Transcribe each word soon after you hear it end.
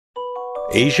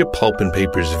Asia Pulp and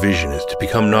Paper's vision is to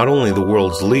become not only the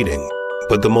world's leading,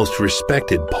 but the most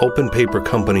respected pulp and paper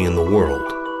company in the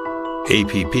world.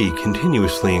 APP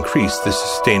continuously increased the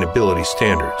sustainability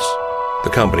standards. The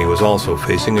company was also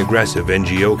facing aggressive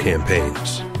NGO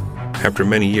campaigns. After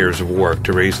many years of work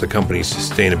to raise the company's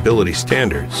sustainability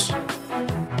standards,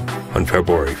 on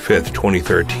February 5,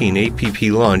 2013, APP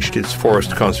launched its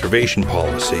forest conservation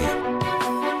policy.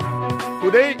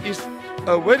 Today is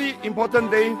a very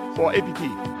important day for APP.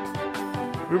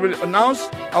 We will announce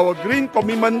our green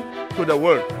commitment to the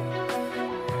world.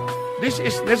 This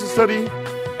is necessary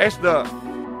as the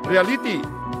reality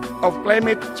of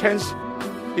climate change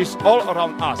is all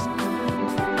around us.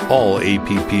 All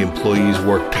APP employees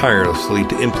work tirelessly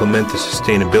to implement the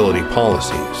sustainability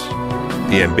policies.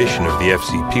 The ambition of the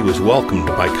FCP was welcomed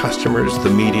by customers, the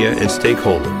media, and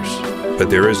stakeholders. But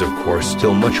there is, of course,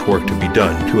 still much work to be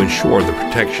done to ensure the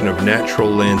protection of natural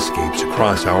landscapes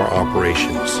across our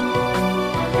operations.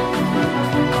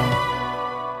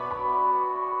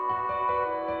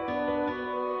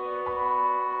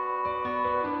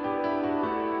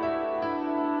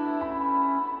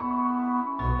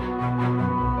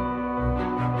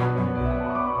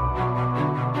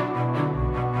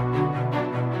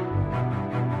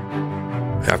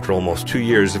 After almost 2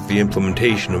 years of the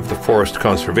implementation of the forest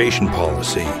conservation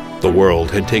policy, the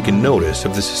world had taken notice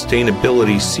of the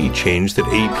sustainability sea change that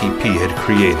APP had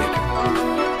created.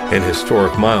 An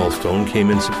historic milestone came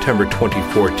in September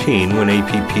 2014 when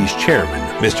APP's chairman,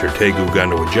 Mr. Tegu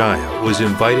Gandawijaya, was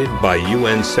invited by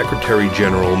UN Secretary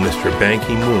General Mr. Ban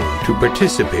Ki-moon to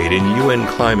participate in UN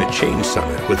Climate Change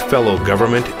Summit with fellow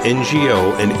government,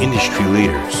 NGO, and industry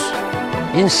leaders.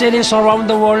 In cities around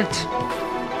the world,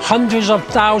 hundreds of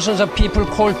thousands of people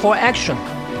called for action.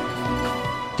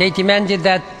 They demanded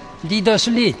that leaders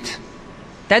lead.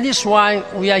 That is why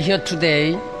we are here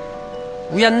today.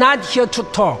 We are not here to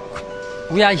talk.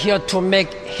 We are here to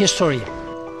make history.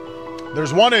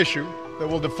 There's one issue that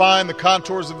will define the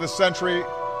contours of this century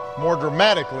more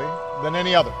dramatically than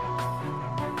any other.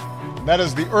 And that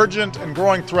is the urgent and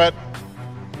growing threat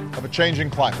of a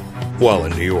changing climate. While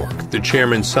in New York, the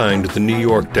chairman signed the New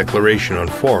York Declaration on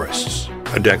Forests,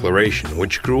 a declaration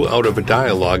which grew out of a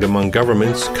dialogue among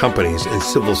governments, companies, and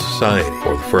civil society.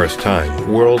 For the first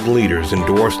time, world leaders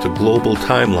endorsed a global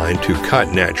timeline to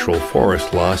cut natural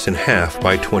forest loss in half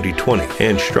by 2020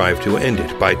 and strive to end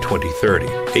it by 2030.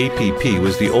 APP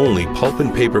was the only pulp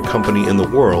and paper company in the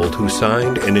world who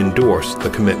signed and endorsed the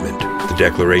commitment. The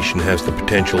declaration has the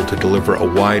potential to deliver a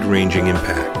wide-ranging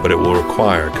impact, but it will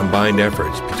require combined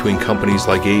efforts between companies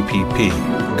like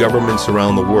APP, governments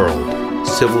around the world,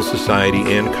 civil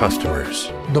society, and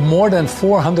customers. The more than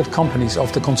 400 companies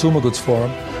of the Consumer Goods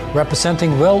Forum,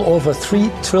 representing well over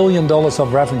 $3 trillion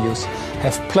of revenues,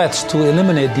 have pledged to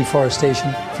eliminate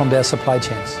deforestation from their supply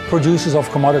chains. Producers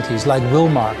of commodities like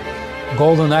Wilmar,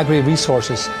 Golden Agri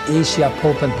Resources, Asia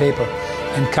Pulp and Paper,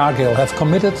 and Cargill have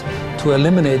committed to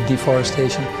eliminate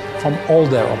deforestation from all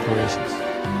their operations.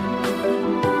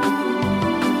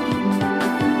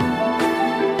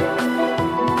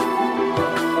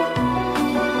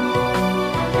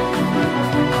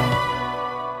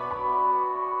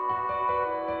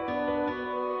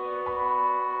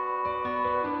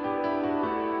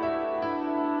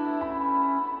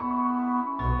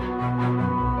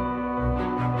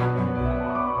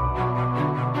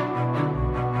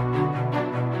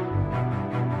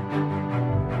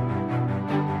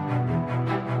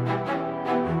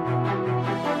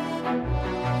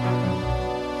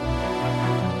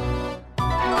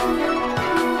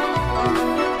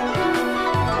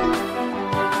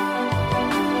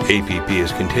 APP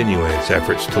is continuing its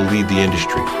efforts to lead the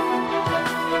industry.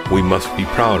 We must be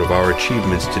proud of our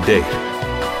achievements to date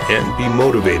and be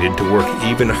motivated to work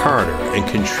even harder and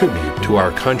contribute to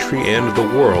our country and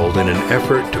the world in an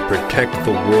effort to protect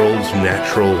the world's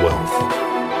natural wealth.